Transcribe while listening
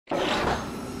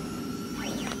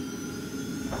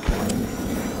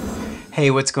Hey,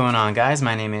 what's going on, guys?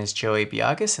 My name is Joey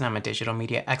Biagas and I'm a digital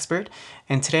media expert,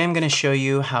 and today I'm going to show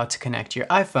you how to connect your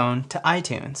iPhone to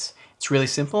iTunes. It's really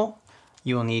simple.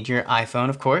 You will need your iPhone,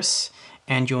 of course,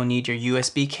 and you will need your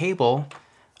USB cable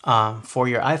for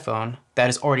your iPhone that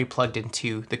is already plugged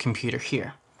into the computer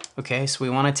here. Okay, so we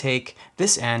want to take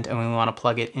this end and we want to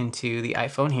plug it into the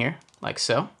iPhone here, like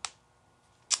so.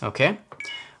 Okay,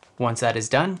 once that is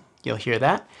done, you'll hear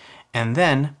that, and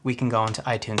then we can go into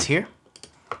iTunes here.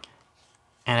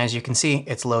 And as you can see,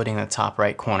 it's loading in the top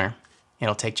right corner.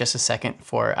 It'll take just a second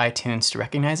for iTunes to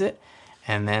recognize it,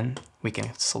 and then we can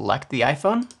select the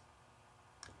iPhone.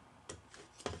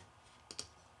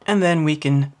 And then we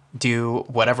can do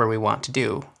whatever we want to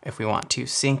do. If we want to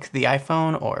sync the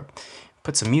iPhone or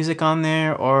put some music on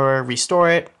there or restore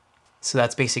it. So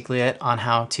that's basically it on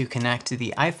how to connect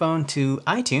the iPhone to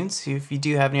iTunes. If you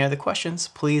do have any other questions,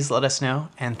 please let us know,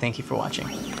 and thank you for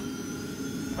watching.